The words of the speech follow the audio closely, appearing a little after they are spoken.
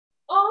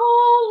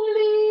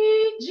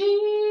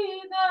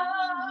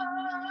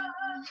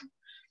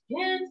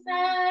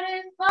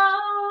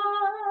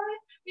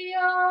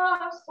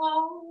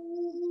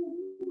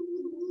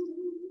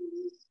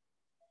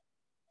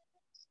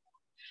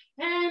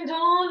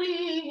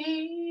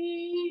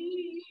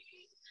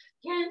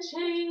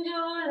change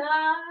your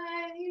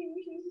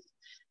life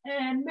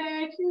and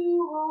make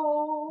you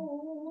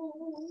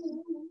whole.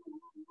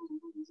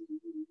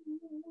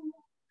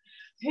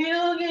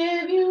 He'll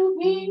give you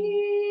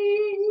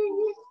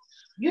peace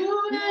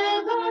you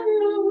never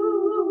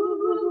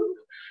knew,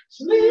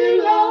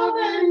 sweet love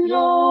and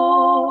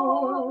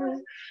joy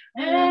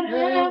and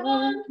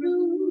heaven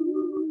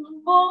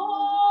through.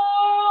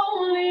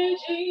 Only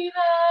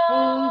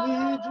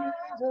Jesus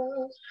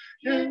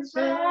can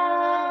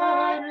satisfy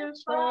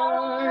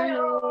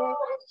your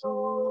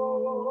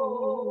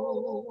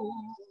soul.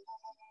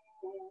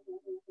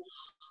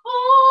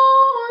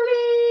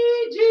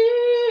 Only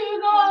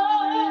Jesus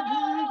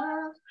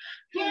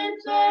can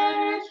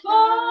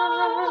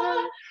satisfy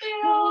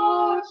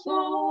your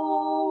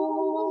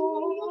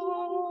soul.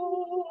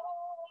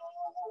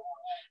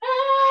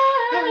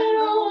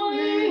 And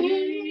only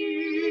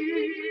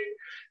He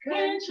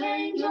can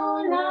change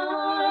your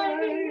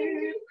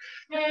life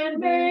and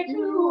make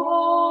you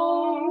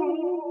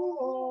whole.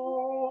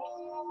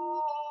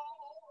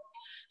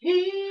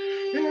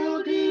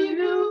 He'll give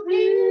you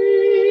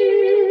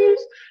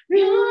peace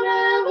you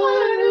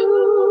never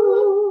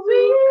knew,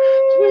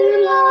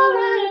 sweet love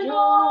and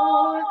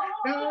joy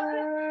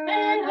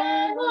and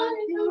heaven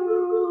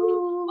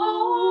through.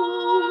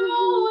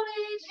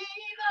 Only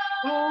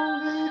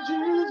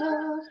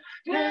Jesus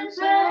can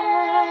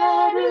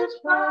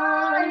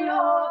satisfy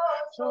your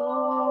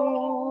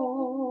soul.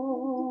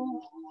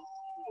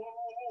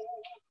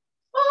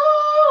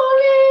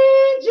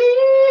 Only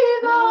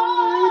Jesus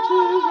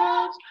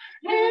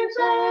can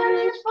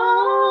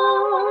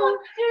satisfy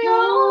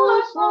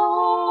your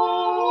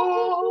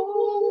soul.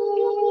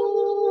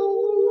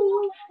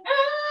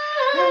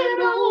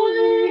 And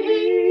only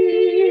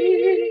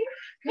He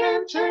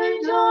can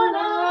change your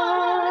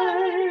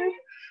life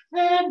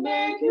and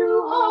make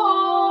you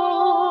whole.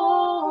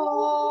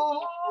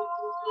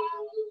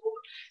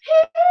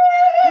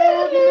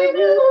 He'll give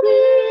you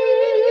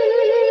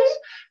peace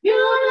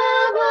you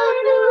never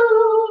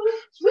knew,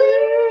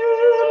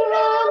 sweet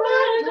love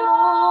and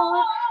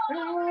joy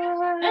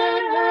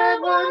and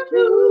heaven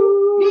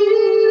through.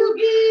 He'll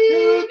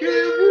give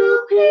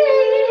you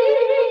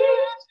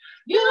peace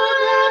you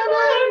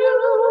never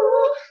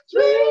knew,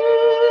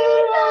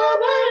 sweet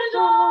love and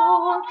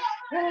joy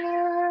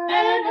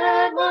and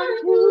heaven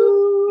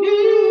through.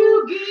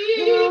 He'll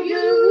give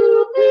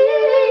you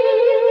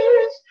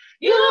peace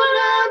you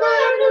never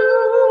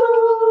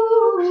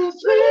knew,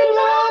 sweet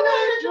love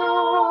and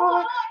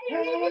joy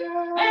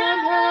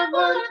and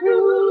heaven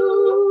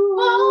through.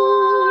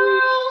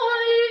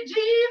 Only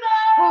Jesus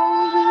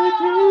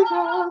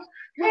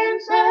can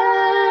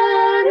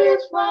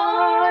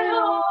satisfy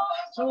your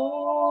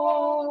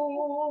soul.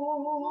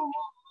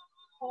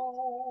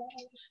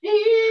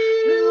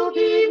 He'll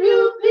give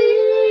you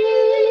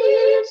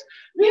peace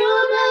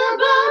you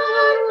never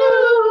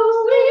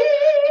knew,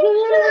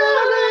 sweet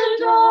love and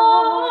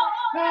joy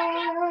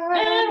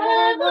and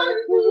heaven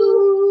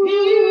through.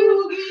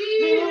 He'll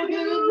give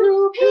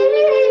you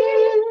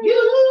peace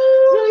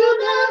you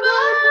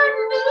never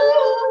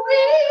knew,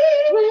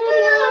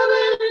 sweet love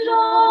and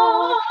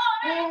joy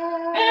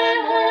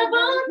and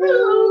heaven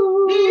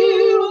through.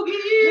 He'll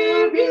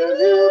give you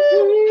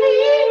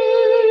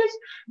peace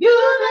you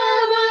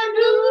never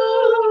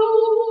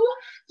knew,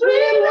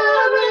 sweet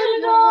love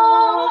and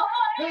joy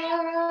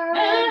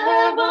and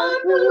heaven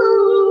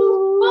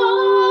through.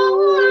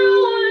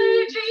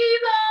 Only Jesus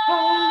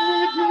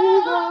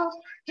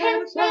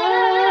can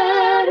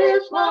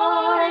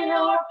satisfy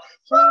your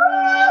soul.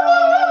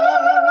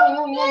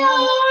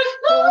 Your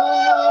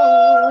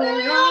soul,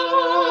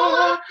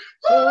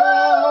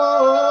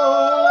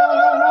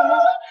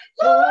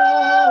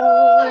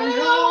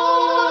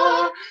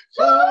 your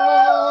soul.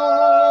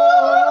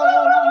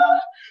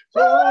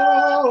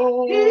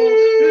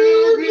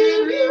 He'll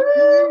give you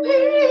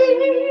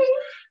peace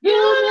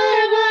you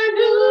never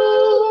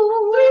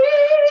knew,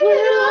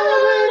 sweet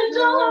love and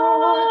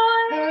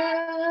joy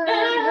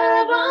and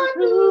heaven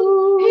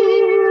through.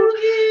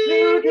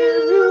 He'll give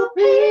you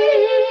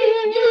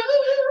peace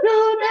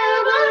you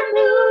never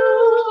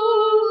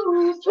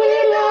knew,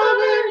 sweet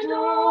love and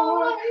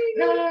joy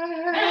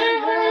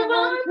and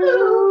heaven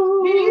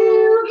through.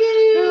 He'll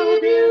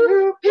give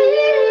you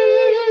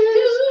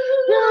peace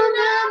you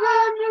never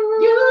knew,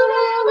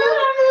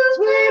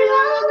 sweet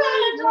love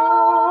and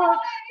joy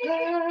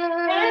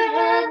and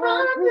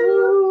heaven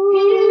through.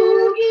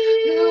 He'll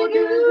give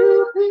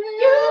you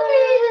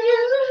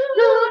peace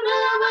you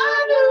never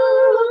knew,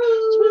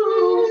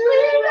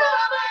 sweet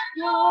love and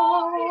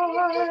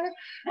joy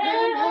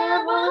and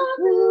heaven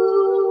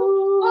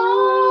through.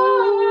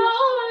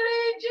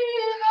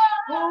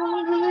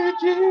 Only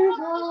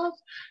Jesus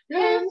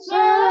can satisfy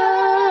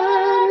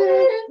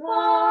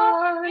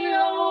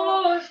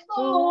your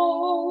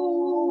soul.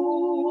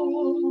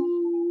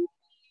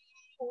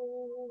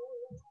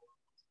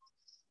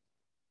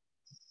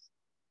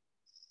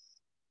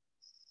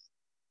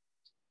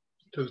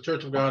 To the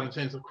Church of God and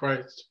Saints of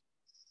Christ,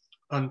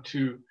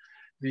 unto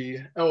the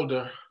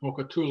elder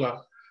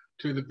Mokatula,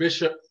 to the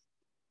bishop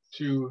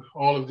to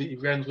all of the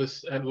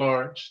evangelists at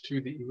large,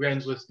 to the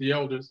evangelists, the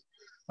elders,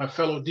 my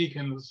fellow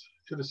deacons,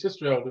 to the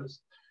sister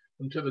elders,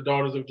 and to the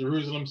daughters of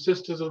Jerusalem,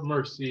 sisters of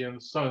mercy,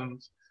 and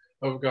sons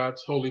of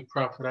God's holy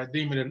prophet. I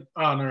deem it an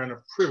honor and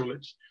a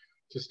privilege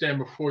to stand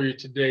before you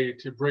today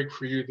to break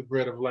for you the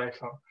bread of life.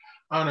 I'm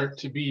honored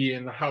to be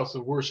in the house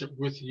of worship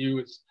with you.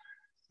 It's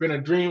been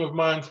a dream of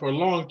mine for a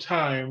long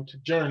time to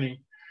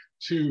journey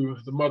to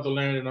the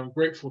motherland, and I'm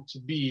grateful to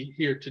be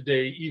here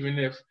today, even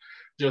if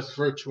just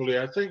virtually.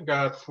 I thank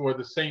God for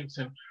the saints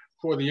and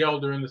for the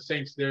elder and the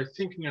saints there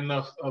thinking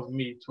enough of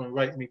me to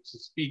invite me to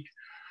speak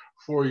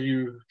for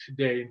you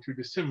today and to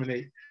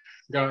disseminate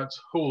God's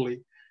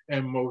holy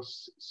and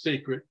most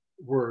sacred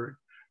word.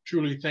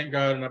 Truly thank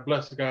God, and I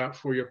bless God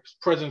for your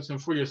presence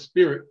and for your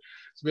spirit.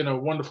 It's been a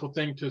wonderful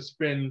thing to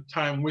spend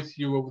time with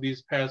you over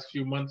these past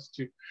few months,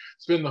 to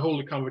spend the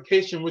Holy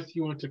Convocation with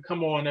you, and to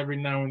come on every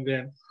now and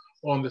then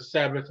on the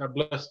Sabbath. I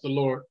bless the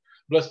Lord.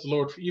 Bless the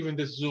Lord for even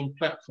this Zoom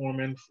platform,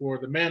 and for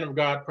the man of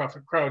God,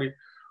 Prophet Crowdy,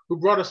 who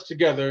brought us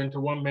together into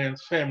one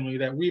man's family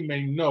that we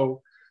may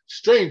know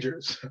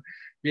strangers,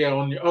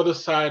 on the other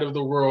side of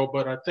the world.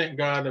 But I thank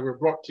God that we're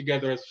brought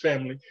together as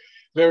family.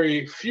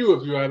 Very few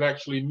of you I've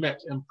actually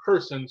met in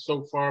person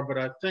so far, but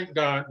I thank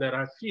God that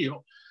I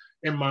feel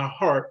in my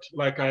heart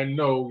like I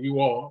know you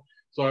all.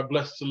 So I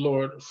bless the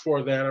Lord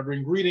for that. I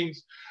bring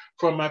greetings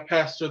from my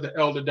pastor, the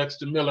elder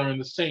Dexter Miller, and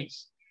the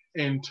saints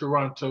in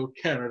Toronto,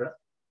 Canada.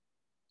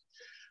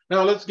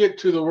 Now let's get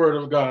to the word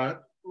of God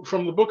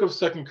from the book of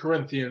 2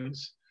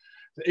 Corinthians,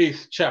 the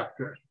 8th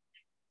chapter.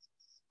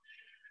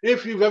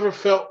 If you've ever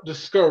felt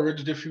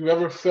discouraged, if you've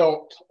ever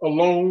felt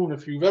alone,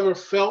 if you've ever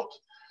felt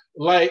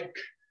like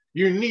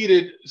you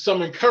needed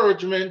some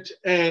encouragement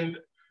and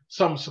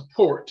some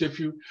support, if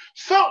you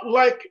felt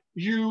like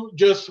you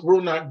just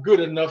were not good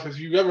enough, if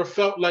you ever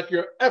felt like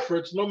your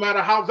efforts, no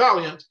matter how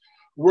valiant,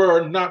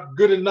 were not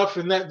good enough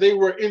and that they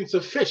were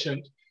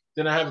insufficient,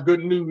 then I have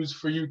good news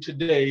for you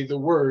today. The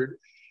word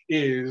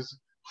is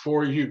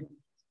for you.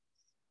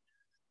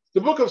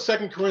 The book of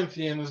 2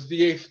 Corinthians, the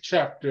 8th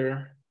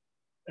chapter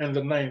and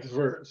the 9th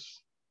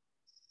verse.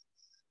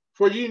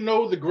 For ye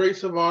know the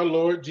grace of our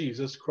Lord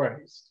Jesus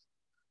Christ,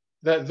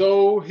 that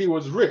though he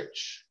was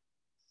rich,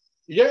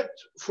 yet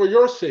for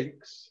your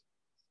sakes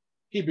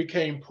he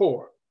became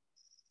poor,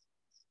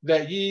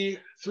 that ye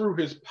through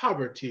his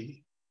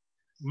poverty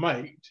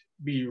might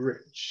be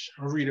rich.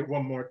 I'll read it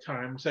one more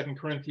time. 2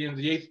 Corinthians,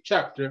 the 8th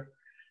chapter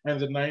and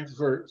the 9th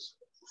verse.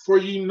 For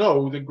ye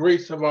know the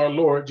grace of our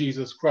Lord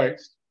Jesus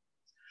Christ,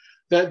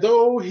 that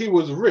though he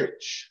was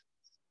rich,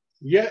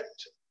 yet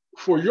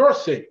for your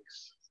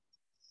sakes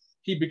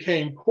he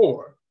became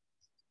poor,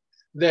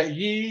 that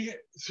ye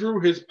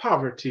through his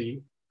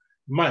poverty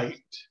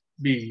might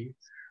be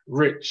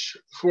rich.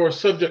 For a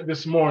subject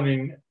this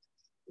morning,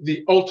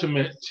 the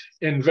ultimate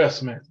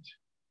investment.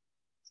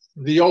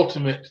 The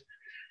ultimate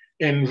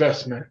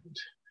investment.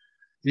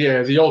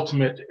 The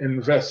ultimate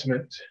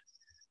investment.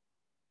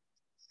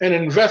 An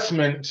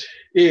investment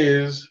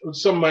is what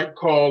some might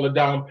call a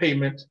down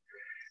payment.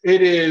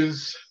 It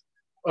is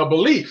a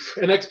belief,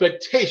 an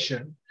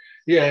expectation,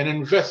 an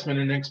investment,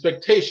 an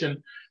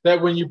expectation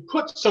that when you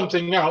put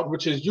something out,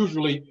 which is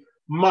usually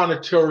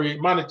monetary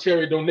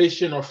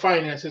donation or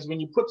finances, when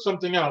you put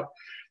something out,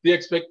 the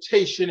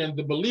expectation and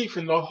the belief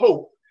and the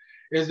hope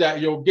is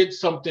that you'll get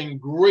something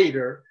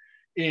greater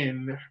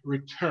in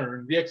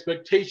return. The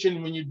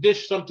expectation when you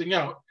dish something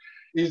out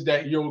is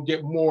that you'll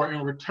get more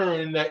in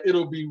return, and that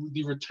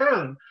the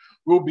return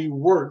will be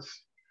worth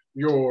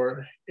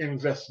your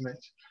investment.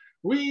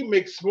 We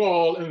make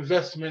small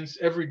investments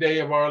every day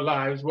of our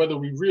lives, whether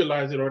we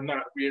realize it or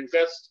not. We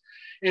invest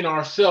in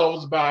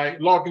ourselves by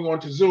logging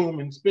onto Zoom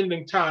and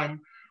spending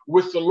time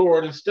with the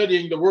Lord and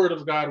studying the Word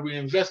of God. We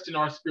invest in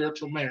our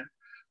spiritual man.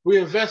 We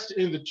invest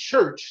in the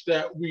church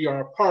that we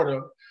are part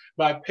of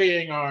by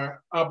paying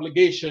our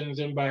obligations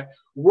and by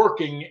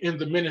working in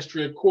the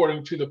ministry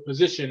according to the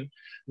position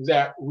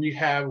that we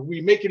have.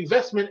 We make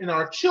investment in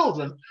our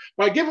children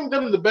by giving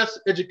them the best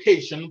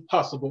education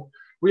possible.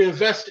 We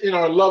invest in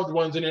our loved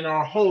ones and in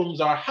our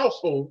homes, our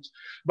households,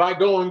 by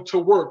going to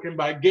work and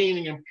by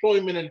gaining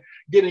employment and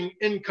getting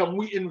income.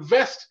 We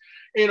invest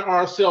in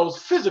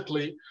ourselves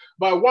physically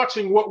by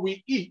watching what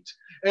we eat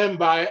and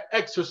by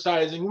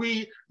exercising.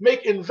 We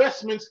make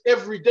investments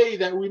every day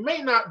that we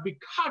may not be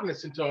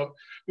cognizant of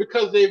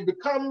because they've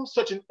become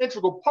such an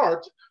integral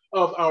part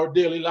of our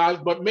daily lives.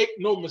 But make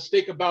no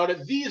mistake about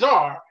it, these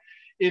are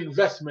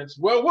investments.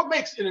 Well, what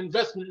makes an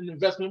investment an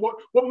investment?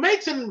 What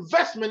makes an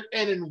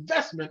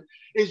investment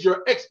is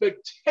your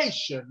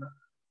expectation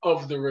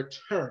of the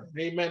return.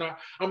 Amen.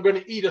 I'm going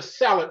to eat a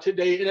salad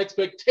today in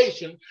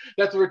expectation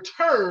that the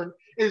return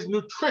is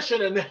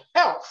nutrition and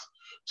health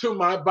to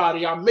my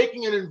body. I'm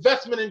making an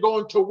investment in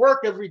going to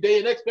work every day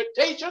in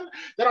expectation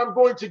that I'm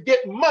going to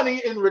get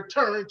money in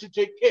return to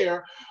take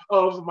care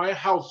of my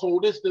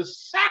household. It's the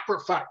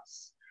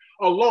sacrifice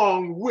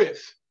along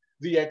with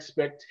the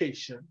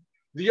expectation.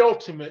 The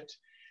ultimate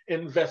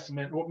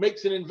investment. What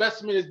makes an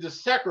investment is the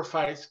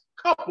sacrifice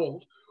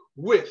coupled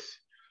with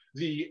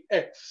the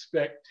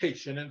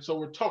expectation. And so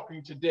we're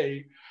talking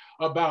today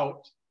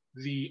about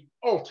the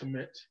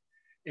ultimate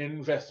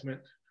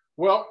investment.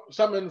 Well,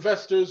 some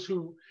investors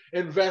who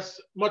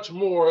invest much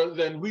more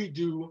than we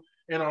do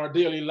in our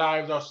daily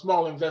lives, our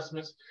small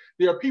investments,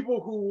 there are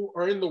people who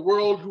are in the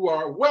world who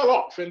are well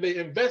off, and they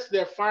invest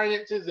their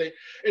finances, they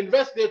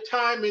invest their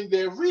time and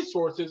their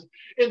resources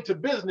into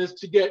business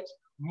to get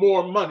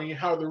more money.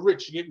 How the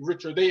rich get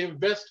richer. They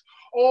invest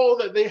all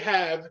that they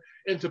have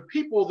into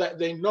people that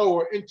they know,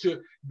 or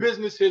into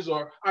businesses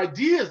or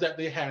ideas that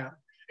they have,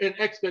 in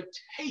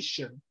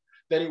expectation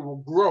that it will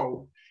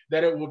grow,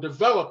 that it will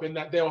develop, and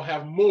that they'll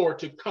have more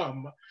to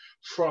come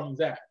from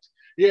that.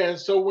 Yeah, and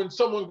so when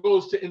someone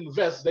goes to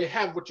invest, they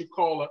have what you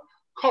call a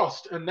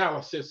cost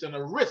analysis and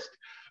a risk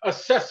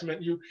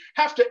assessment. You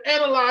have to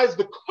analyze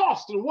the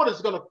cost and what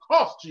it's going to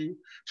cost you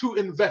to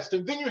invest.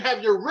 And then you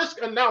have your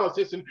risk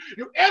analysis, and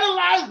you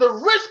analyze the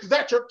risk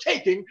that you're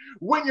taking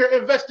when you're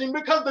investing,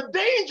 because the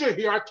danger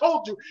here, I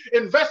told you,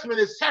 investment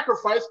is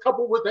sacrifice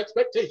coupled with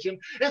expectation.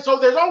 And so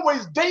there's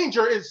always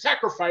danger in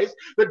sacrifice.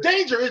 The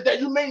danger is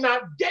that you may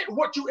not get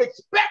what you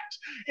expect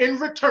in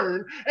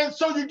return. And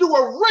so you do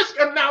a risk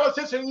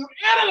analysis and you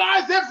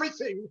analyze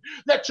everything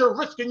that you're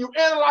risking. You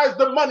analyze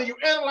the money, you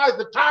analyze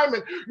the time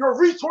and your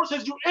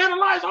resources, you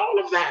analyze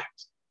all of that.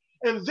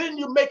 And then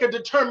you make a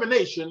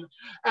determination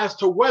as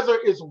to whether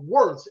it's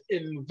worth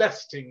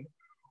investing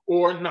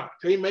or not.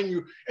 Amen.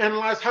 You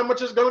analyze how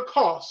much it's going to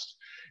cost.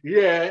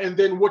 Yeah. And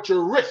then what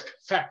your risk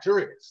factor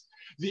is,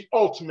 the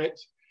ultimate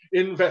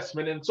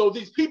investment. And so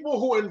these people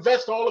who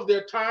invest all of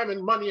their time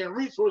and money and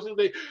resources,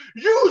 they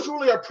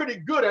usually are pretty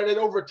good at it.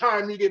 Over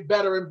time, you get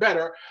better and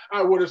better,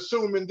 I would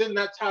assume. And then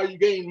that's how you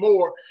gain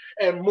more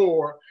and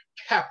more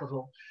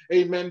capital.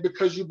 Amen.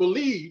 Because you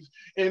believe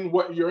in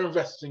what you're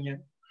investing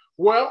in.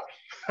 Well,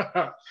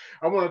 I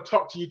want to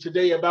talk to you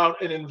today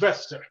about an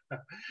investor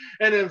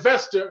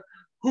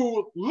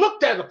who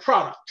looked at a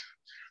product,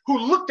 who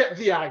looked at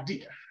the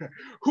idea,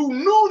 who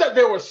knew that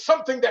there was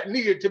something that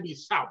needed to be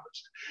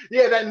salvaged.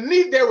 Yeah,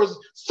 there was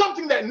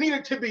something that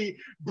needed to be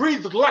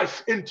breathed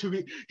life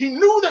into. He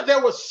knew that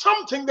there was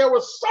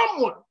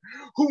someone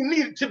who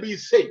needed to be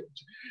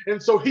saved.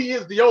 And so he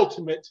is the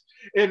ultimate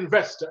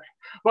investor.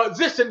 But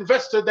this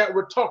investor that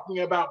we're talking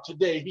about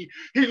today,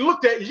 he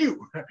looked at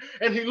you,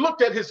 and he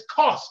looked at his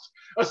cost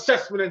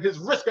assessment and his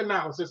risk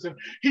analysis, and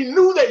he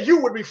knew that you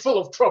would be full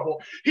of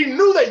trouble. He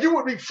knew that you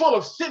would be full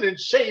of sin and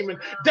shame and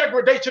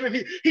degradation, and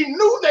he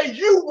knew that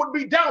you would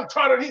be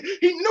downtrodden.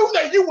 He knew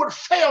that you would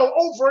fail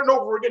over and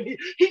over again.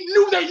 He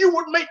knew that you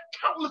would make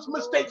countless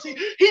mistakes. He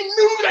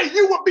knew that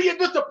you would be a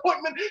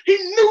disappointment. He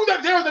knew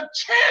that there was a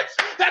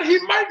chance that he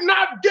might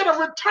not get a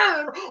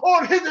return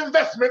on his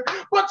investment,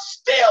 but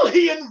still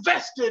he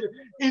invested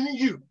in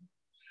you.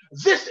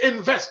 This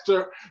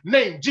investor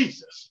named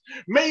Jesus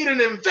made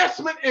an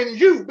investment in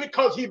you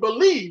because he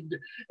believed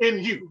in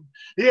you.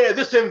 Yeah,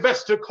 this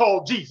investor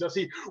called Jesus,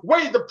 he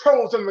weighed the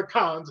pros and the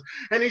cons,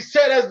 and he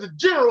said, as the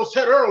general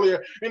said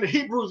earlier in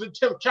Hebrews, the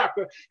 10th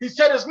chapter, he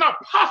said, it's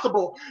not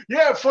possible,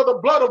 for the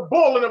blood of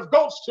bull and of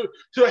goats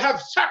to have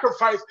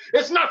sacrifice.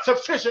 It's not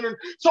sufficient. And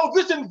so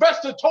this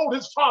investor told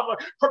his father,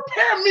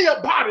 prepare me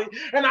a body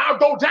and I'll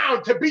go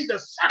down to be the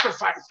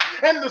sacrifice.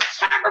 And the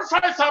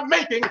sacrifice I'm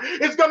making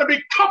is going to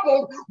be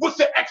coupled with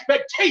the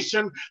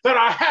expectation that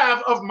I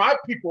have of my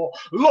people.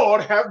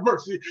 Lord, have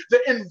mercy.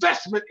 The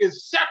investment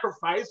is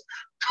sacrifice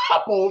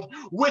coupled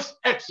with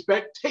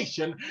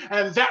expectation,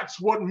 and that's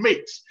what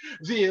makes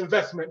the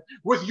investment.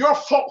 With your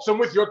faults and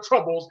with your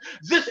troubles,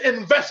 this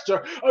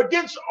investor,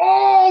 against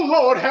all,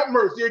 Lord have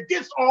mercy,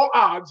 against all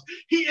odds,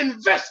 he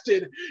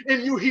invested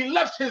in you. He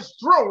left his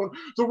throne.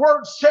 The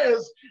word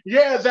says,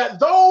 that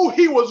though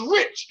he was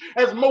rich,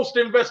 as most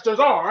investors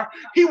are,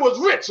 he was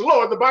rich.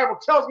 Lord, the Bible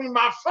tells me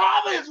my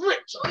father is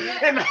rich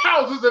in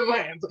houses and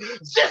lands.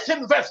 This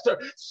investor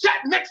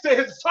sat next to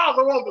his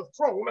father on the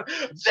throne.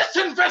 This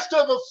investor,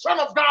 the Son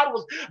of God,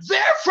 was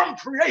there from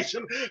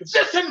creation.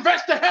 This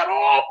investor had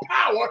all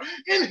power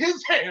in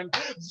his hand.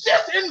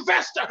 This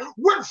investor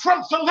went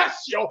from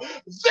celestial.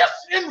 This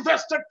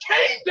investor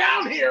came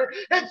down here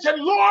and said,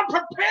 Lord,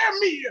 prepare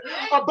me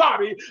a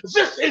body.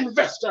 This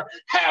investor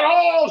had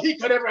all he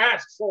could ever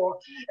ask for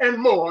and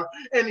more,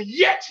 and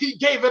yet he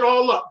gave it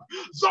all up.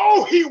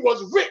 Though he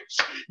was rich,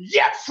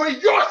 yet for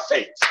your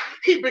sakes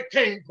he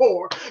became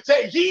poor,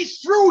 that ye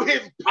through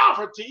his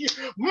poverty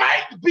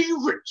might be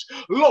rich.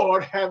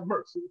 Lord, have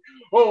mercy.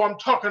 Oh, I'm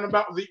talking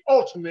about the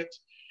ultimate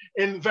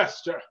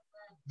investor,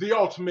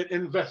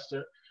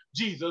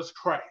 Jesus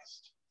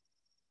Christ.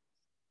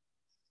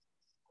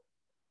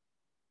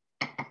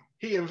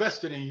 He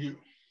invested in you.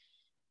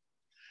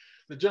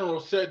 The general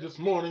said this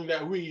morning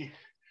that we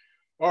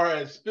are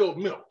as spilled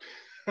milk.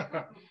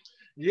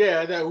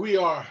 That we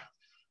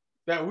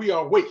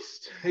are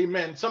waste.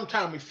 Amen.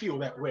 Sometimes we feel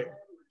that way.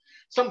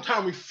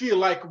 Sometimes we feel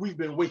like we've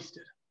been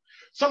wasted.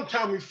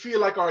 Sometimes we feel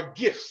like our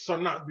gifts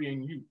are not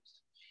being used.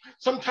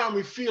 Sometimes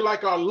we feel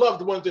like our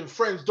loved ones and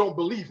friends don't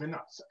believe in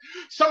us.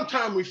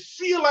 Sometimes we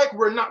feel like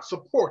we're not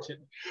supported.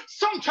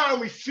 Sometimes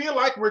we feel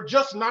like we're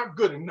just not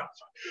good enough.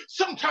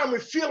 Sometimes we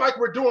feel like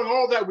we're doing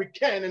all that we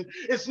can and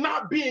it's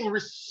not being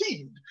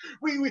received.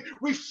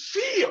 We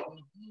feel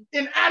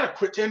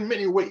inadequate in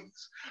many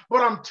ways.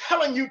 But I'm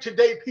telling you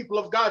today, people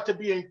of God, to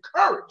be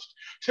encouraged,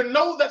 to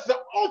know that the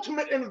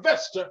ultimate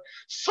investor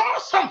saw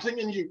something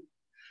in you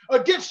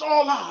against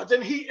all odds,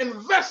 and he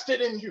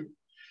invested in you.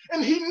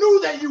 And he knew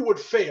that you would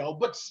fail,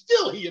 but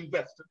still he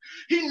invested.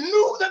 He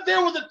knew that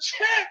there was a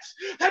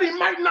chance that he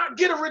might not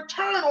get a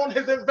return on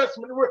his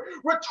investment.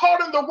 We're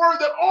taught in the word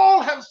that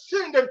all have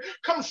sinned and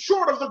come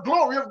short of the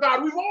glory of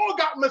God. We've all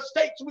got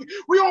mistakes.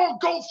 We all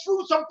go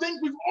through some things.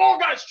 We've all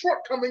got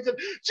shortcomings. And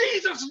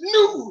Jesus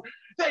knew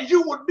that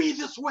you would be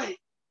this way.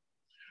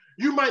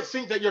 You might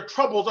think that your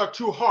troubles are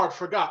too hard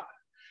for God,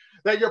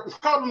 that your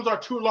problems are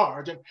too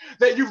large, and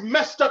that you've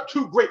messed up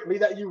too greatly,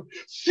 that you've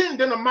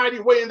sinned in a mighty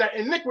way, and that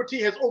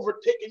iniquity has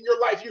overtaken your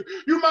life.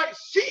 You might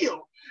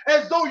feel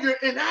as though you're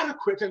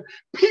inadequate, and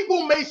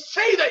people may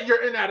say that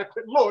you're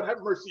inadequate. Lord, have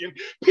mercy. And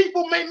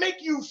people may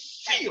make you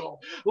feel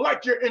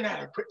like you're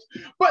inadequate.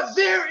 But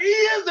there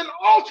is an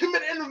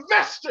ultimate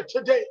investor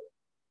today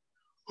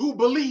who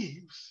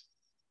believes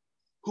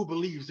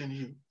in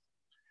you.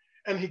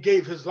 And he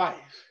gave his life.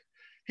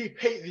 He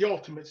paid the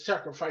ultimate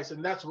sacrifice,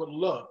 and that's what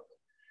love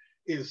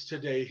is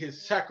today,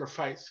 his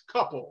sacrifice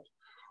coupled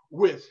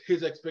with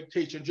his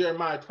expectation.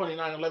 Jeremiah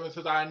 29:11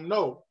 says, I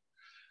know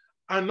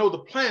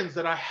the plans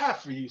that I have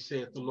for you,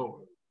 saith the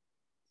Lord.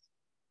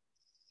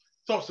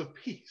 Thoughts of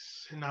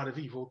peace and not of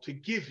evil, to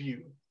give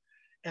you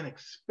an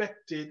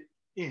expected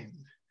end.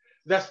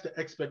 That's the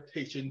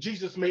expectation.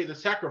 Jesus made the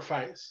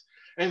sacrifice,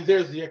 and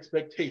there's the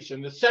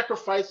expectation. The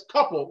sacrifice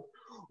coupled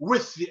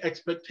with the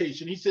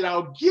expectation. He said,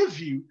 I'll give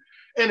you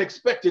an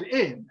expected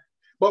end.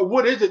 But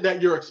what is it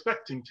that you're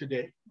expecting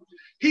today?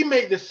 He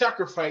made the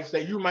sacrifice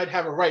that you might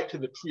have a right to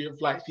the tree of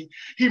life.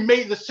 He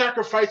made the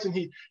sacrifice, and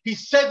he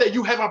said that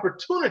you have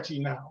opportunity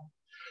now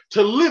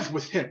to live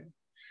with him.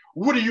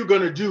 What are you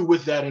going to do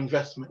with that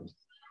investment?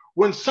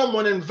 When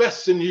someone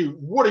invests in you,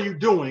 what are you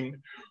doing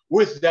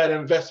with that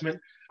investment?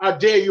 I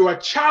dare you, I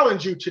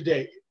challenge you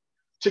today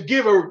to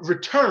give a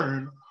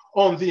return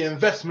on the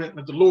investment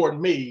that the Lord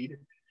made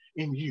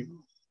in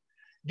you.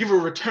 Give a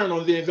return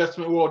on the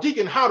investment. Well,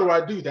 Deacon, how do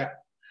I do that?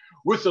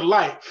 With the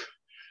life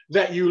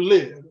that you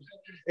live.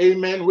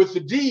 Amen. With the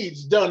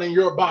deeds done in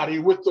your body,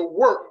 with the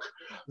work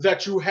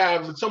that you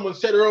have. Someone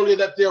said earlier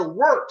that their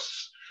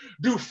works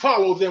do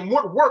follow them.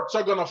 What works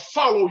are going to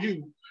follow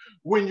you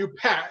when you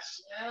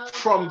pass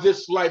from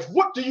this life?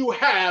 What do you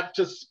have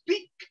to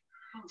speak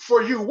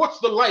for you? What's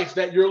the life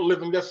that you're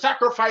living? The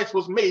sacrifice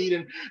was made,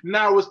 and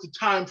now is the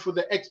time for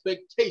the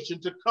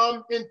expectation to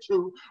come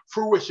into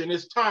fruition.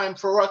 It's time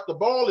for us. The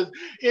ball is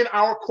in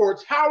our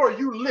courts. How are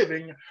you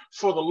living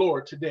for the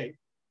Lord today?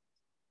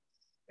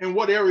 In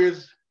what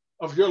areas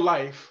of your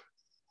life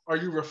are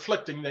you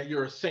reflecting that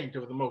you're a saint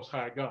of the Most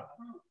High God?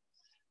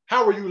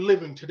 How are you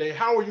living today?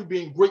 How are you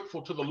being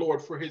grateful to the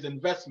Lord for his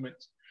investment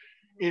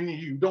in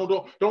you?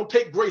 Don't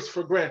take grace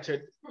for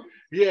granted.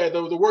 Yeah,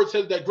 the word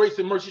says that grace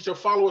and mercy shall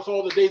follow us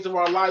all the days of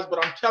our lives,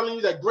 but I'm telling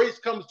you that grace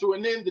comes to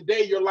an end the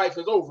day your life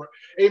is over.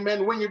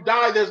 Amen. When you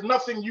die, there's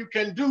nothing you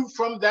can do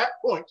from that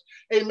point.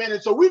 Amen.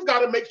 And so we've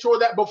got to make sure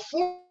that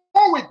before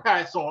we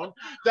pass on,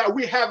 that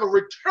we have a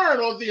return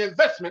on the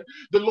investment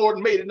the Lord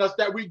made in us,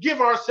 that we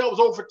give ourselves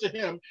over to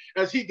him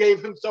as he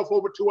gave himself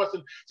over to us,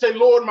 and say,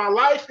 Lord, my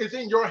life is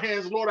in your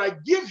hands. Lord, I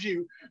give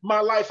you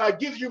my life. I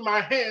give you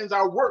my hands.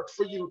 I work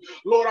for you.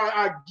 Lord,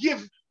 I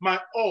give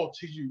my all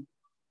to you.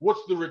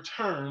 What's the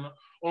return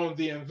on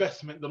the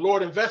investment? The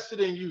Lord invested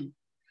in you.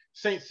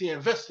 Saints, he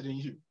invested in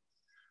you.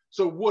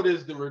 So what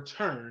is the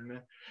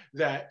return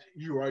that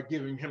you are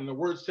giving him? The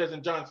word says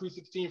in John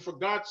 3:16, for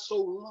God so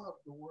loved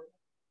the world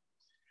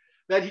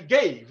that he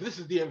gave, this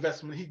is the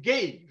investment, he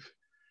gave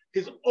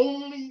his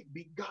only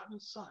begotten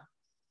son,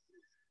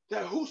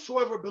 that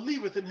whosoever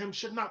believeth in him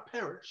should not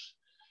perish,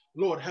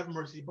 Lord, have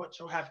mercy, but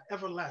shall have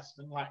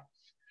everlasting life.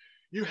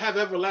 You have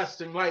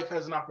everlasting life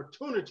as an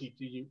opportunity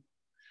to you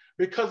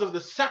because of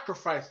the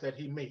sacrifice that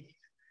he made.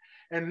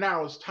 And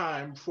now it's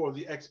time for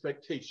the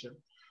expectation.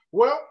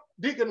 Well,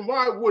 Deacon,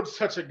 why would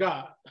such a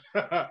God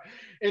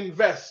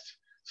invest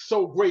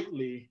so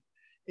greatly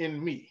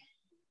in me?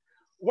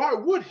 Why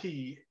would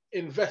he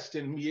invest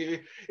in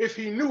me if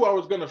he knew I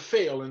was going to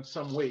fail in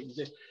some ways,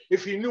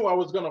 if he knew I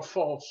was going to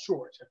fall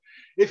short,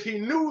 if he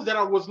knew that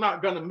I was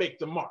not going to make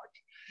the mark,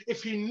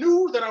 if he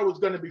knew that I was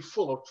going to be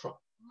full of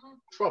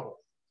trouble?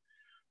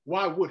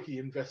 Why would he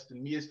invest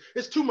in me?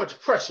 It's too much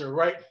pressure,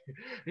 right?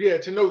 Yeah,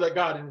 to know that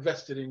God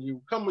invested in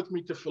you. Come with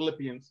me to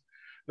Philippians,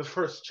 the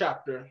 1st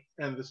chapter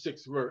and the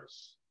 6th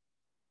verse.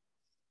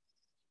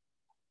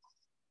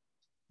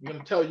 I'm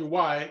going to tell you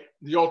why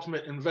the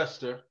ultimate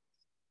investor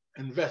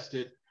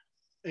invested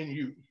in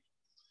you.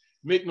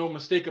 Make no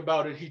mistake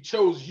about it, he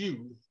chose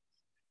you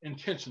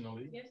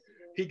intentionally. Yes,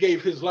 he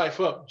gave his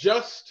life up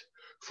just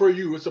for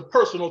you. It's a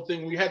personal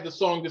thing. We had the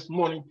song this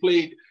morning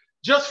played,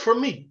 just for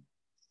me.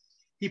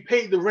 He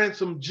paid the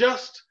ransom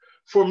just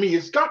for me.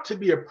 It's got to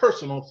be a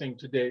personal thing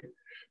today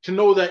to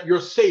know that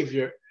your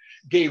Savior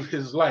gave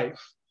his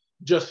life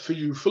just for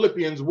you.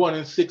 Philippians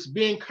 1:6,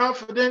 being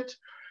confident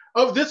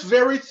of this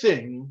very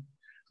thing,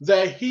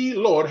 that he,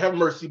 Lord, have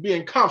mercy,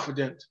 being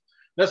confident.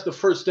 That's the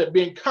first step,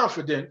 being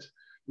confident,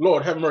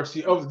 Lord, have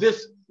mercy, of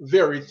this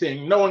very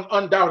thing, knowing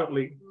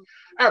undoubtedly,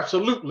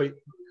 absolutely,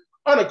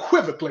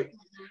 unequivocally,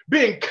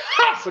 being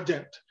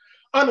confident,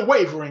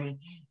 unwavering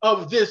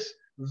of this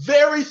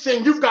very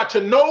thing. You've got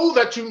to know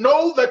that you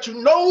know that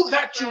you know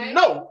that you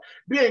know.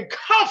 Being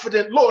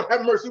confident, Lord,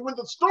 have mercy, when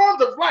the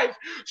storms of life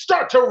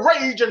start to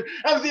rage and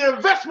the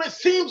investment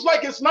seems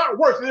like it's not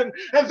worth it,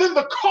 and then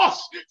the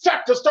cost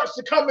factor starts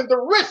to come and the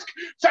risk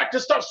factor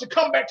starts to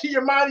come back to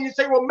your mind, and you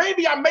say, well,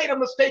 maybe I made a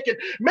mistake, and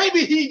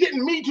maybe he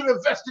didn't mean to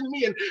invest in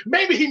me, and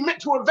maybe he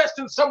meant to invest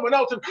in someone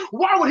else, and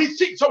why would he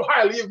think so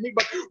highly of me?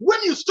 But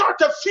when you start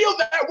to feel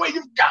that way,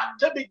 you've got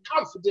to be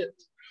confident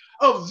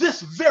of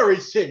this very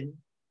thing.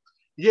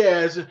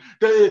 Yes,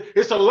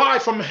 it's a lie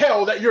from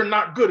hell that you're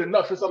not good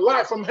enough. It's a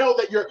lie from hell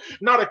that you're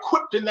not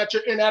equipped and that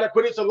you're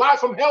inadequate. It's a lie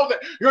from hell that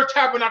your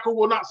tabernacle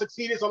will not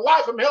succeed. It's a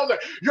lie from hell that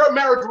your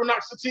marriage will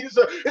not succeed.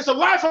 It's a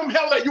lie from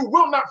hell that you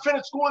will not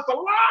finish school. It's a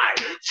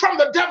lie from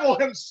the devil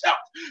himself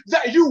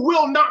that you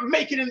will not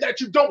make it and that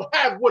you don't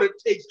have what it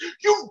takes.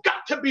 You've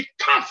got to be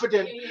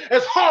confident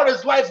as hard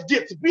as life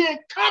gets. Being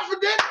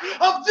confident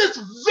of this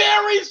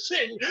very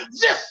thing.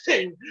 This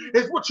thing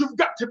is what you've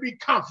got to be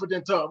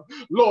confident of.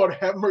 Lord,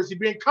 have mercy.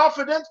 Being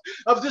confident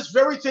of this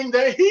very thing,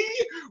 that he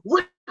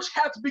which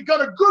hath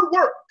begun a good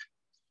work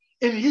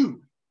in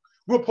you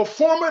will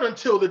perform it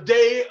until the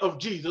day of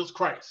Jesus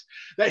Christ.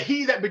 That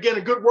he that began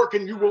a good work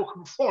in you will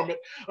perform it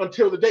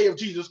until the day of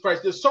Jesus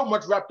Christ. There's so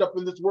much wrapped up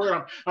in this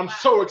word. I'm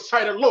so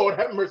excited. Lord,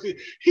 have mercy.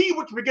 He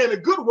which began a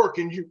good work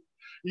in you.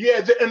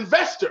 Yeah, the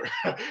investor,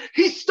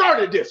 he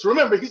started this.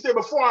 Remember, he said,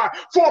 before I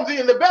formed thee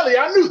in the belly,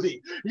 I knew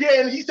thee. Yeah,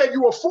 and he said,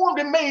 you were formed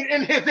and made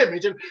in his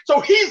image. And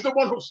so he's the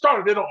one who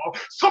started it all.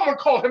 Someone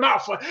called him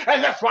Alpha,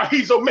 and that's why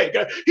he's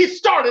Omega. He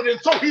started, and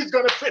so he's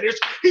going to finish.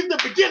 He's the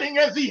beginning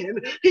and the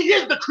end. He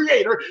is the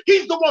creator.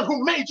 He's the one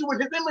who made you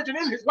in his image and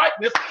in his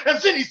likeness. And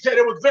then he said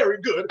it was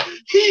very good.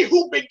 He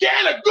who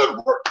began a good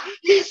work,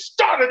 he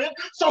started it,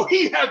 so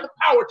he has the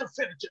power to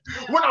finish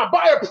it. When I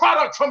buy a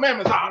product from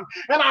Amazon,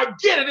 and I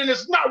get it, and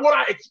it's not what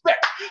I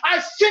expect, I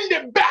send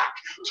it back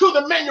to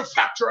the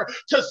manufacturer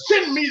to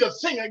send me the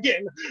thing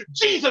again.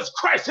 Jesus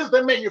Christ is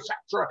the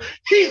manufacturer.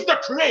 He's the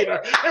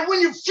creator. And when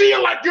you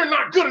feel like you're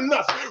not good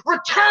enough,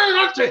 return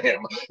unto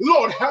him.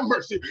 Lord, have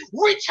mercy.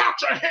 Reach out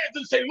your hands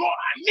and say, Lord,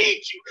 I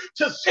need you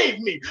to save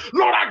me.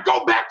 Lord, I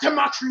go back to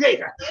my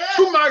creator,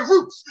 to my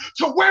roots,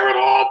 to where it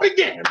all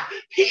began.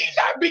 He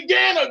that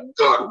began a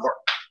good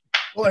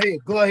work.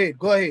 Go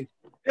ahead.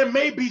 There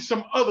may be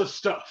some other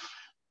stuff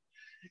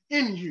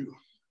in you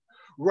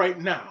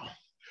right now,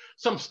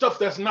 some stuff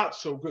that's not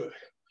so good.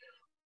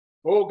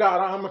 Oh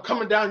God, I'm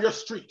coming down your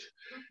street.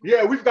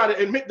 Yeah, we've got to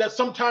admit that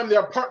sometimes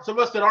there are parts of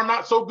us that are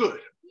not so good,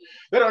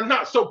 that are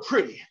not so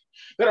pretty,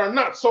 that are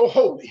not so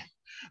holy,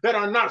 that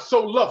are not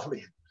so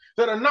lovely,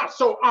 that are not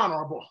so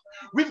honorable.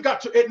 We've got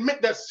to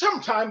admit that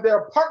sometimes there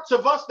are parts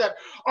of us that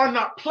are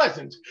not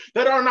pleasant,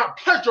 that are not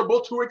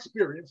pleasurable to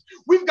experience.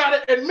 We've got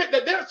to admit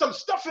that there's some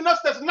stuff in us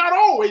that's not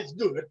always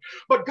good,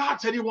 but God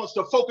said he wants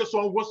to focus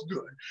on what's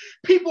good.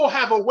 People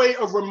have a way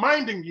of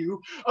reminding you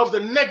of the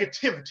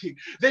negativity.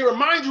 They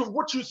remind you of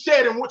what you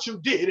said and what you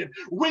did, and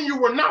when you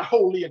were not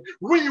holy, and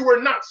when you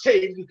were not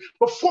saved, and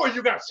before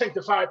you got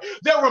sanctified.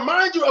 They'll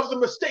remind you of the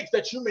mistakes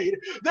that you made.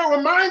 They'll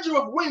remind you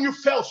of when you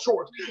fell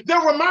short.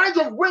 They'll remind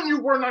you of when you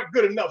were not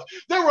good enough.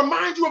 They'll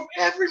remind you of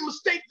every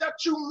mistake that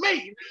you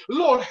made.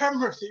 Lord, have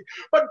mercy.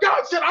 But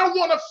God said, I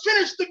want to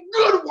finish the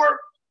good work.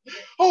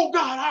 Oh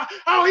God,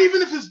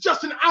 even if it's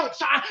just an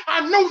ounce,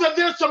 I know that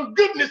there's some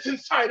goodness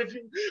inside of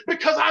you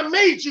because I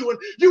made you and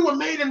you were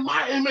made in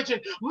my image and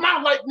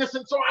my likeness.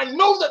 And so I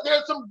know that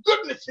there's some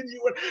goodness in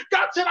you. And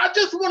God said, I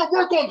just want to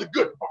work on the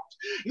good part.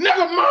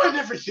 Never mind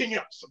everything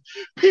else.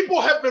 People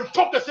have been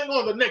focusing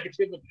on the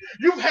negative.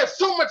 You've had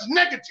so much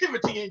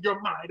negativity in your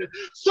mind and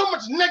so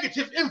much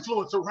negative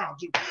influence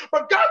around you.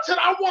 But God said,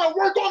 I want to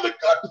work on the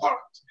good part.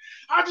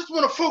 I just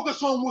want to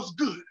focus on what's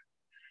good.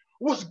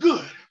 What's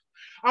good.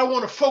 I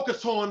want to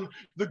focus on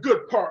the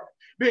good part,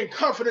 being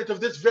confident of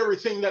this very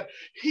thing, that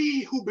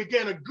he who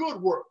began a good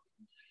work,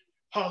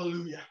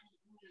 hallelujah,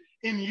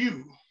 in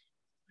you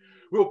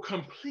will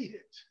complete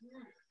it.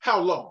 How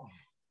long?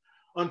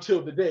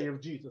 Until the day of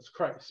Jesus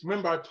Christ.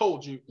 Remember, I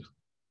told you,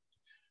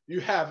 you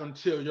have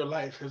until your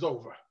life is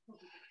over.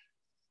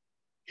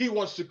 He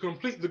wants to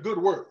complete the good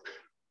work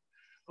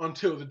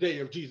until the day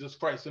of Jesus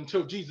Christ,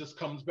 until Jesus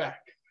comes back.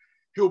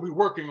 He'll be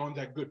working on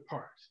that good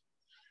part.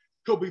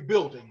 He'll be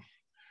building.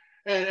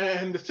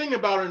 And the thing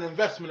about an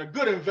investment, a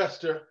good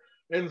investor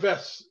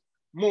invests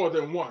more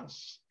than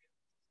once.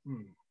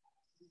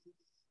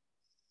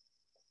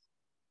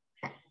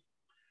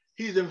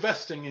 He's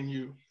investing in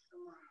you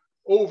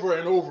over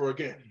and over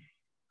again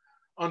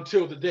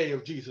until the day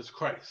of Jesus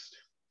Christ.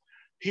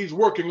 He's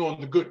working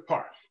on the good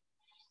part.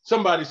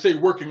 Somebody say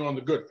working on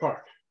the good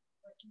part.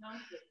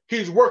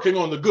 He's working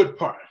on the good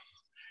part.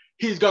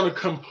 He's going to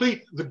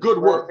complete the good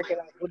work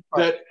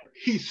that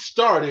he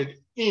started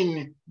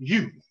in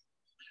you.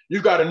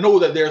 You got to know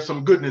that there's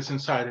some goodness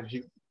inside of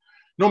you.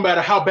 No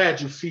matter how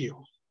bad you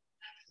feel,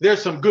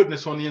 there's some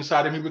goodness on the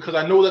inside of me, because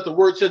I know that the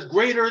word says,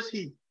 greater is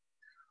he.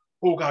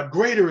 Oh God,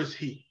 greater is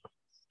he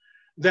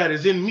that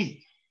is in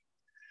me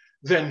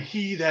than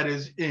he that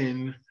is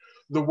in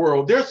the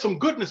world. There's some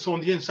goodness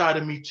on the inside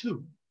of me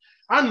too.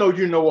 I know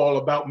you know all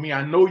about me.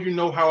 I know you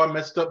know how I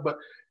messed up, but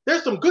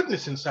there's some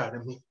goodness inside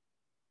of me,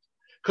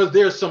 because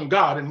there's some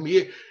God in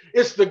me.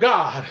 It's the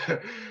God.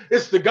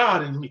 It's the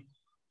God in me.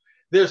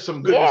 There's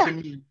some goodness in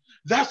me.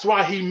 That's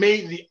why he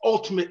made the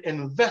ultimate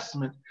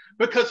investment,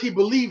 because he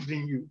believed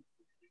in you.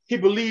 He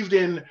believed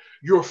in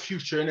your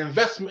future. An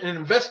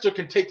investor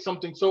can take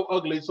something so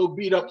ugly, so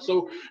beat up,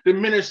 so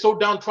diminished, so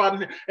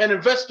downtrodden. An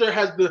investor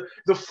has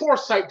the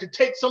foresight to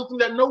take something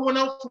that no one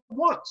else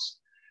wants,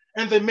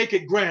 and they make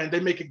it grand, they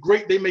make it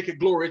great, they make it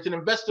glorious. An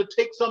investor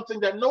takes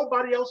something that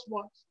nobody else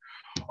wants.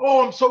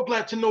 Oh, I'm so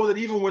glad to know that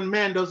even when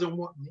man doesn't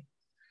want me,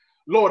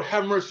 Lord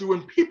have mercy,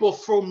 when people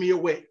throw me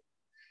away,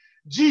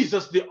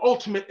 Jesus, the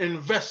ultimate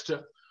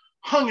investor,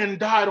 hung and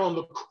died on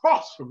the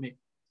cross for me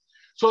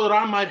so that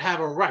I might have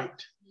a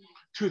right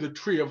to the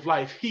tree of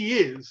life. He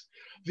is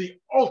the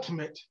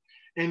ultimate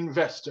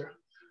investor.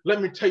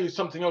 Let me tell you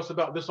something else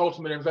about this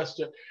ultimate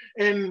investor.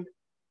 In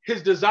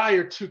his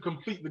desire to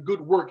complete the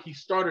good work he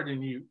started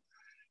in you,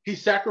 he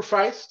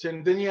sacrificed,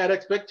 and then he had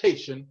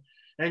expectation.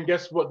 And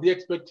guess what? The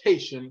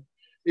expectation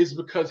is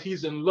because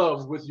he's in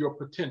love with your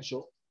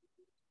potential.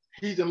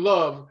 He's in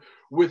love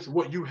with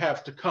what you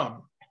have to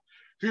come.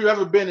 If you've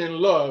ever been in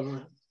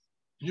love,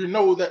 you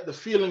know that the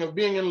feeling of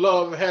being in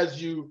love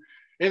has you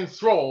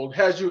enthralled,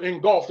 has you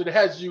engulfed. It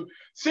has you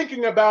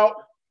thinking about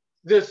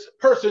this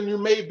person you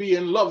may be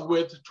in love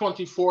with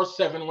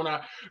 24/7. When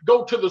I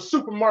go to the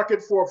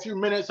supermarket for a few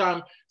minutes,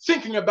 I'm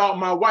thinking about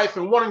my wife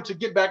and wanting to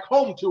get back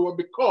home to her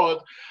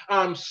because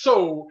I'm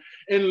so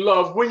in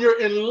love. When you're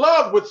in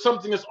love with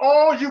something, it's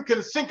all you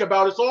can think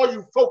about. It's all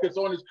you focus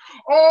on. It's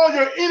all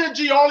your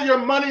energy, all your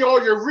money,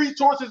 all your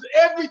resources,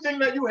 everything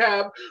that you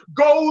have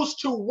goes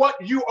to what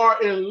you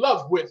are in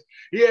love with.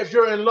 Yeah, if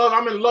you're in love,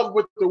 I'm in love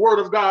with the word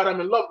of God.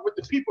 I'm in love with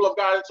the people of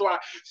God. And so I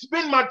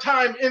spend my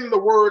time in the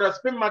word. I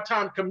spend my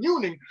time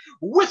communing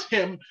with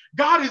him.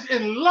 God is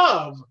in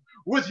love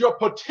with your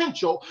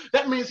potential.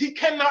 That means he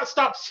cannot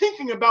stop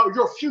thinking about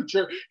your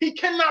future. He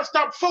cannot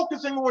stop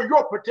focusing on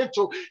your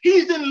potential.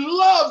 He's in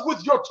love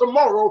with your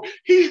tomorrow.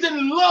 He's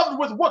in love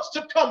with what's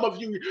to come of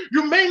you.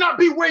 You may not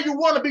be where you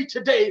want to be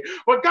today,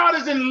 but God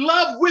is in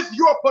love with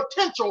your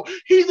potential.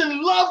 He's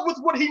in love with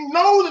what he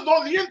knows is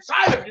on the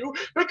inside of you,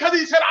 because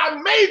he said,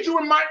 I made you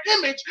in my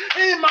image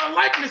and in my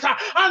likeness.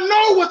 I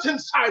know what's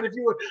inside of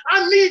you.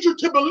 I need you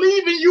to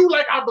believe in you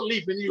like I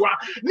believe in you. I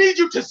need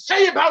you to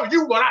say about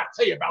you what I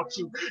say about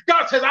you.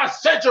 God says, I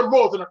said you're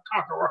more than a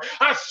conqueror.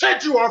 I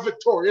said you are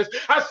victorious.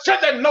 I said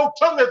that no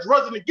tongue that's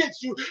risen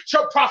against you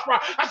shall prosper.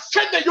 I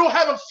said that you'll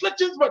have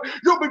afflictions, but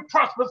you'll be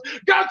prosperous.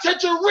 God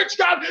said you're rich.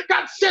 God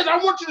says,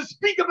 I want you to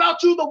speak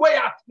about you the way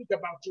I speak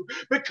about you,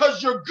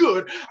 because you're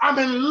good. I'm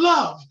in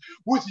love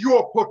with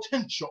your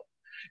potential.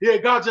 Yeah,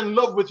 God's in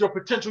love with your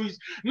potential. He's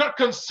not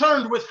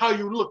concerned with how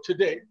you look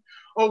today.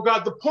 Oh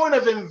God, the point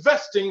of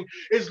investing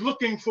is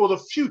looking for the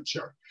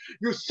future.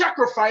 You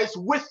sacrifice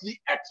with the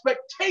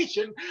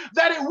expectation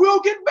that it will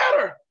get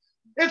better.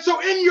 And so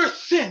in your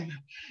sin,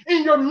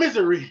 in your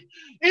misery,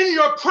 in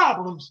your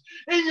problems,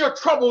 in your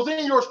troubles,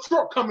 in your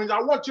shortcomings,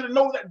 I want you to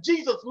know that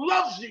Jesus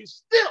loves you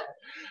still.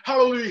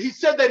 Hallelujah. He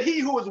said that he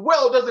who is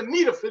well doesn't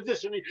need a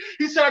physician.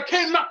 He said, I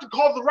came not to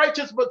call the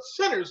righteous, but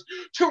sinners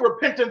to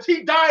repentance.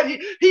 He died.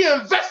 He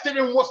invested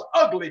in what's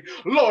ugly.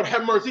 Lord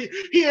have mercy.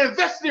 He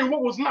invested in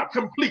what was not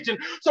complete. And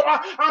so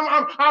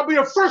I'll be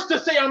the first to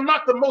say I'm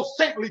not the most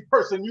saintly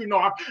person. You know,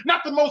 I'm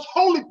not the most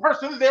holy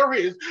person there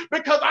is,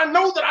 because I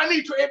know that I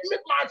need to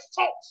admit my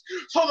faults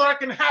so that I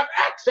can have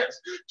access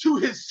to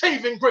his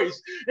saving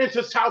grace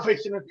into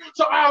salvation. And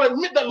so I'll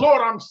admit that,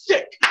 Lord, I'm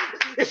sick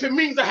if it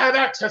means I have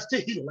access to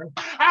healing.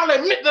 I'll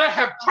admit that I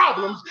have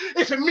problems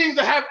if it means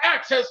I have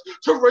access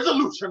to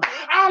resolution.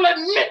 I'll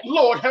admit,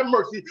 Lord have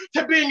mercy,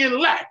 to being in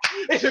lack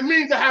if it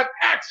means I have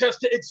access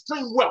to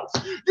extreme wealth.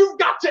 You've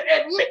got to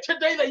admit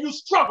today that you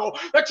struggle,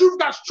 that you've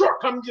got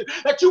shortcomings,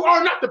 that you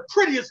are not the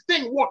prettiest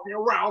thing walking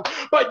around,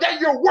 but that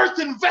you're worth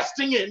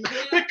investing in,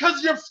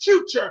 because your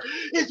future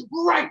is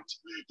bright.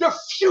 Your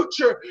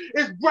future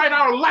is bright.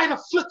 Our light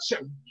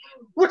affliction,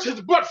 which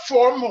is but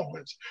for a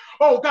moment.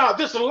 Oh God,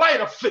 this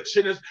light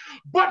affliction is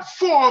but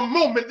for a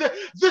moment.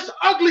 This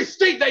ugly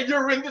state that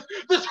you're in,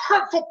 this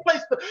hurtful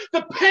place,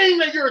 the pain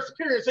that you're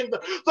experiencing,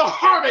 the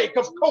heartache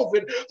of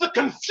COVID, the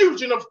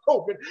confusion of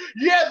COVID,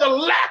 yeah, the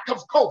lack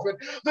of COVID,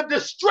 the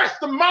distress,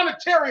 the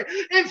monetary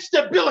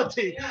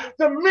instability,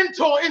 the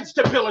mental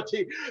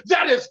instability,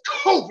 that is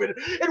COVID.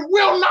 It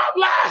will not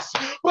last,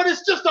 but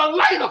it's just a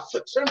light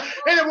affliction,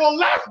 and it will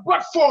last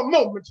but for a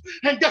moment.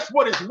 And guess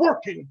what? It's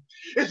working.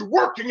 It's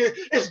working.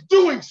 It's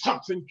doing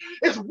something.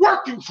 It's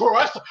working for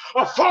us,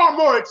 a far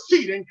more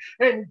exceeding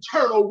and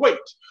eternal weight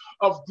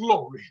of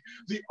glory,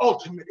 the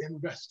ultimate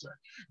investor,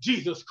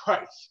 Jesus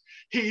Christ.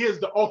 He is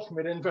the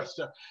ultimate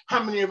investor.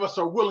 How many of us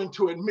are willing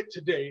to admit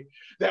today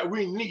that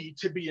we need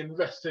to be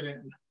invested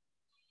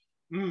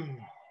in?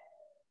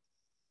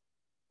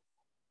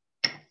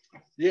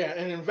 Yeah,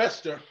 an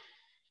investor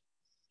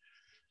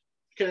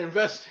can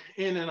invest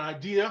in an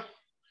idea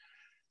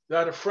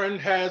that a friend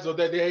has or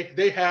that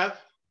they have,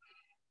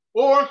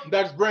 or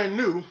that's brand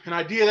new, an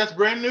idea that's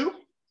brand new,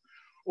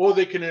 or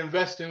they can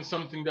invest in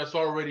something that's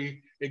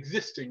already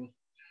existing,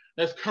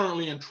 that's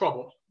currently in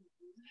trouble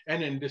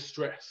and in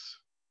distress.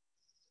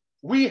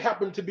 We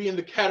happen to be in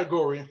the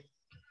category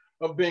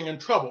of being in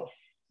trouble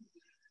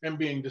and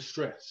being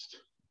distressed.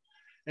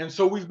 And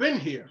so we've been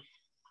here,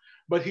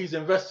 but he's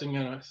investing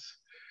in us,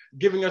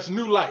 giving us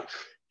new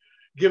life,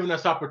 giving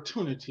us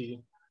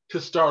opportunity to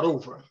start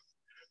over,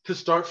 to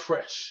start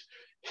fresh,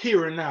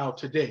 here and now,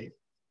 today.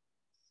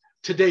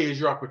 Today is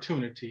your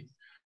opportunity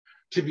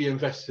to be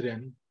invested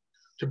in,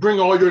 to bring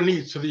all your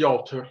needs to the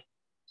altar,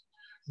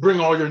 bring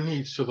all your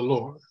needs to the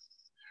Lord.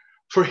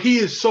 For he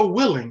is so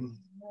willing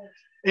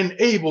and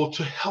able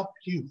to help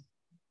you.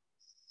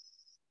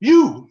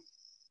 You,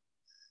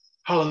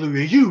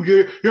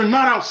 hallelujah, you're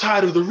not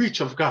outside of the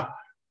reach of God.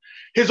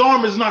 His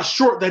arm is not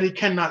short that he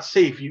cannot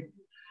save you.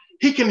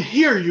 He can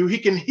hear you. He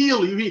can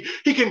heal you.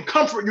 He can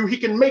comfort you. He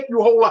can make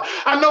you whole.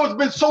 I know it's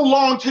been so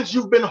long since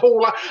you've been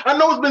whole. I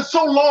know it's been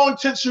so long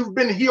since you've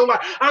been healed.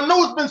 I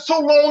know it's been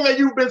so long that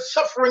you've been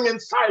suffering in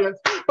silence,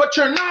 but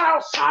you're not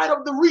outside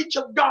of the reach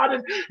of God,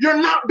 and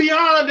you're not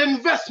beyond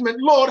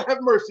investment. Lord, have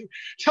mercy.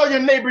 Tell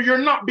your neighbor you're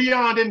not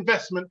beyond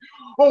investment.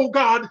 Oh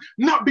God,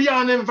 not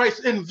beyond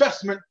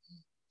investment.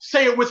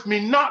 Say it with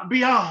me, not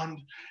beyond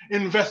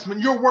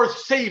investment. You're worth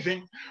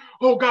saving.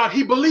 Oh God,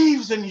 he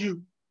believes in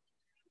you.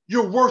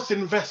 You're worth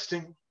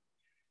investing.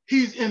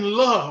 He's in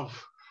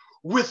love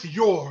with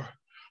your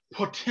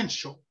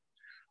potential.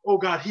 Oh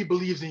God, he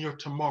believes in your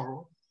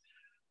tomorrow.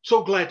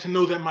 So glad to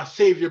know that my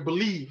Savior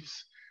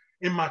believes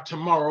in my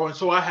tomorrow, and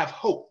so I have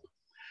hope.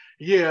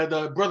 Yeah,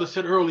 the brother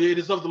said earlier, it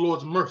is of the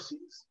Lord's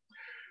mercies.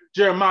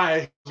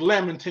 Jeremiah was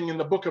lamenting in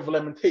the book of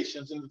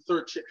Lamentations in the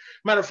third chapter.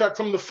 Matter of fact,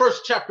 from the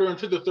first chapter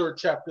into the third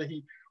chapter,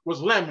 he was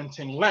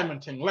lamenting,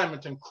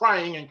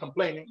 crying and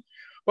complaining.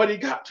 But he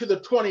got to the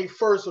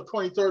 21st or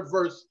 23rd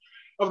verse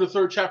of the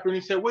third chapter, and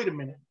he said, wait a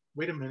minute.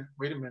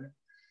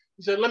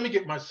 He said, let me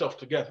get myself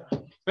together.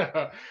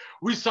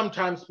 We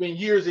sometimes spend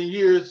years and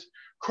years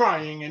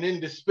crying and in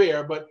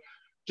despair, but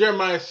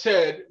Jeremiah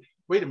said,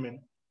 wait a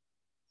minute.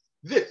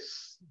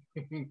 This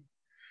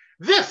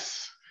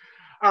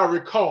I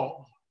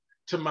recall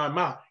to my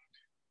mind.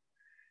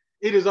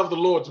 It is of the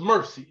Lord's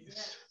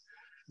mercies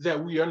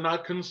that we are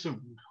not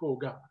consumed, oh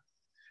God,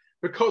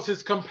 because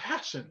his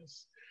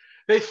compassions,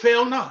 they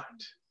fail not.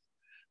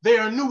 They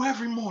are new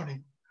every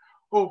morning.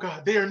 Oh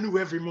God, they are new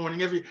every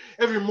morning.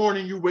 Every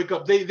morning you wake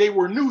up. They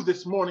were new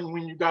this morning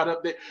when you got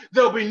up.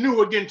 They'll be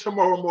new again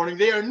tomorrow morning.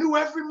 They are new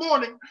every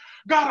morning.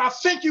 God, I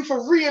thank you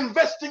for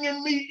reinvesting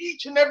in me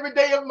each and every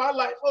day of my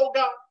life. Oh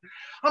God,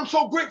 I'm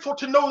so grateful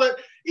to know that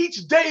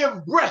each day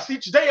of breath,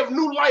 each day of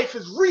new life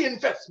is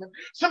reinvestment.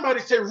 Somebody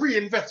say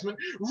reinvestment.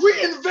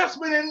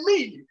 Reinvestment in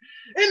me,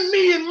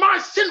 in my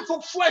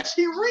sinful flesh.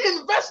 He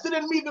reinvested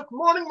in me this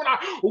morning when I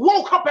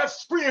woke up at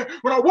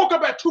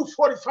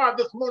 2:45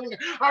 this morning.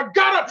 I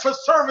got up for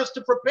service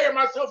to prepare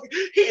myself.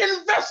 He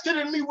invested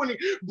in me when he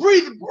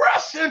breathed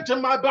breath into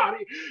my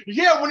body.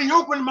 Yeah, when he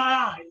opened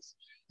my eyes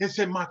and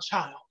said, my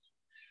child,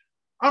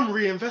 I'm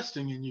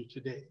reinvesting in you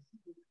today.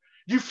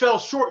 You fell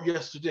short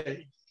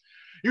yesterday.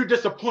 You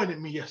disappointed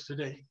me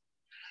yesterday.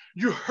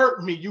 You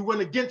hurt me. You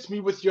went against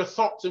me with your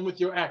thoughts and with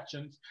your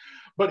actions.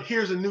 But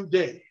here's a new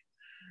day,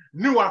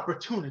 new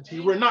opportunity.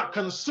 We're not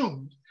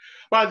consumed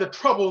by the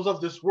troubles of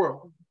this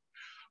world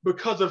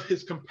because of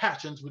his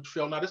compassions which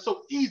fail not. It's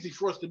so easy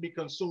for us to be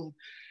consumed.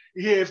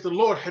 Yeah, if the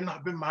Lord had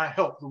not been my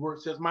help, the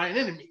word says, my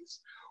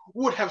enemies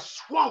would have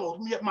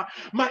swallowed me up.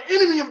 My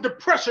enemy of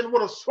depression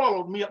would have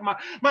swallowed me up. My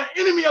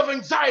enemy of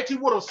anxiety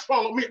would have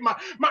swallowed me up.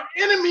 My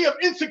enemy of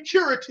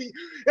insecurity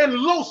and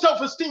low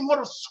self-esteem would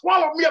have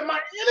swallowed me up. My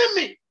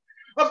enemy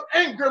of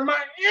anger,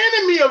 my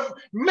enemy of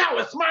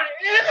malice, my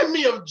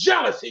enemy of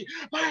jealousy,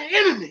 my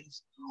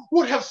enemies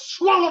would have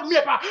swallowed me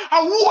up.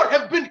 I would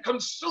have been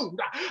consumed.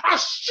 I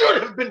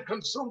should have been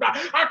consumed.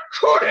 I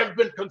could have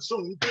been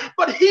consumed.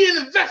 But he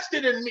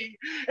invested in me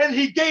and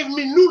he gave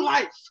me new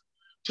life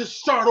to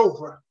start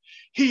over.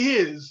 He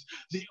is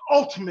the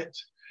ultimate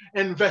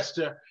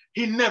investor.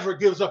 He never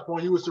gives up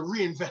on you. It's a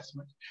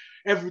reinvestment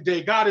every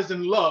day. God is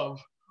in love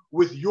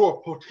with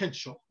your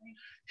potential.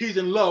 He's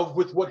in love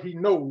with what he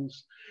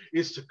knows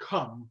is to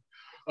come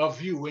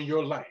of you in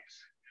your life.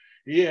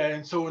 Yeah,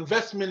 and so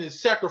investment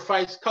is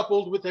sacrifice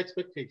coupled with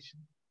expectation.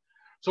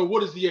 So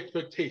what is the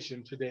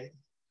expectation today?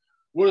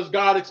 What does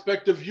God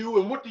expect of you,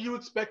 and what do you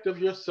expect of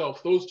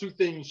yourself? Those two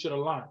things should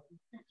align.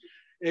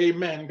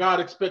 Amen. God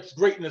expects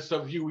greatness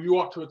of you. You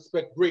ought to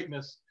expect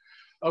greatness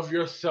of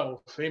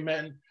yourself.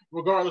 Amen.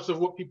 Regardless of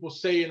what people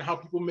say and how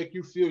people make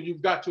you feel,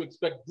 you've got to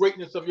expect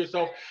greatness of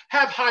yourself.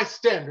 Have high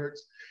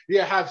standards.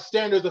 Yeah, have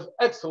standards of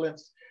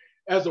excellence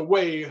as a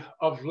way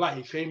of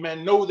life.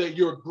 Amen. Know that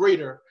you're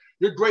greater.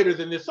 You're greater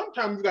than this.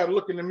 Sometimes you got to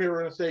look in the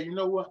mirror and say, you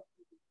know what?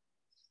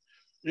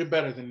 You're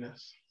better than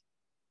this.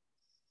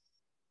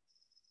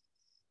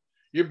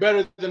 You're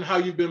better than how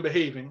you've been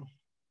behaving.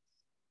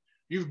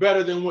 You're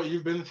better than what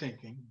you've been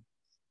thinking.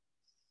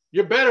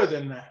 You're better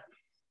than that.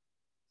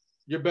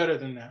 You're better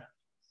than that.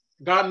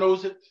 God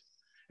knows it,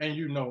 and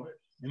you know it.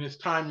 And it's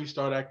time you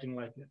start acting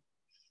like it.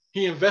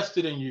 He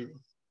invested in you,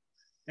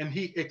 and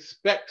he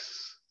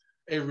expects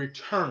a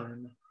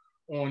return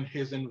on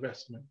his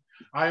investment.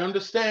 I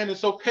understand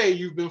it's okay.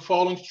 You've been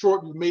falling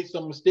short. You've made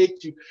some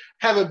mistakes. You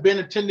haven't been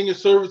attending your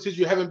services.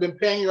 You haven't been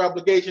paying your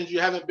obligations. You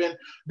haven't been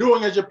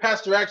doing as your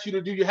pastor asks you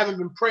to do. You haven't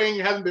been praying.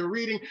 You haven't been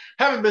reading.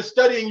 Haven't been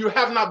studying. You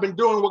have not been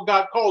doing what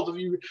God calls of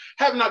you.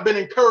 Have not been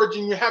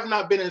encouraging. You have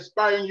not been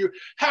inspiring. You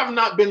have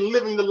not been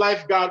living the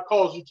life God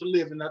calls you to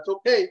live. And that's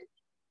okay.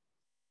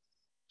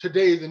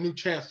 Today is a new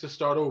chance to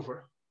start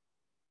over.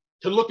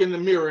 To look in the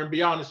mirror and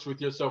be honest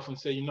with yourself and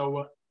say, you know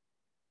what?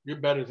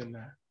 You're better than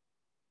that.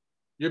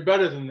 You're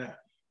better than that.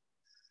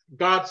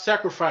 God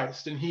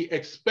sacrificed, and he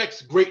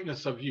expects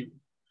greatness of you.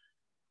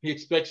 He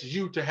expects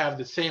you to have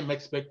the same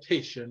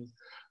expectation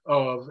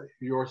of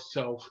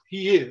yourself.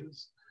 He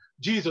is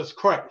Jesus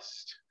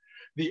Christ,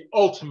 the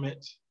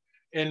ultimate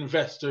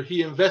investor.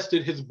 He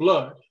invested his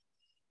blood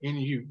in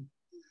you.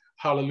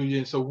 Hallelujah.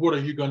 And so what are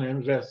you going to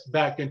invest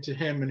back into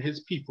him and his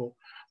people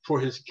for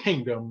his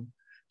kingdom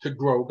to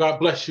grow?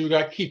 God bless you.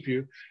 God keep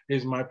you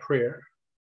is my prayer.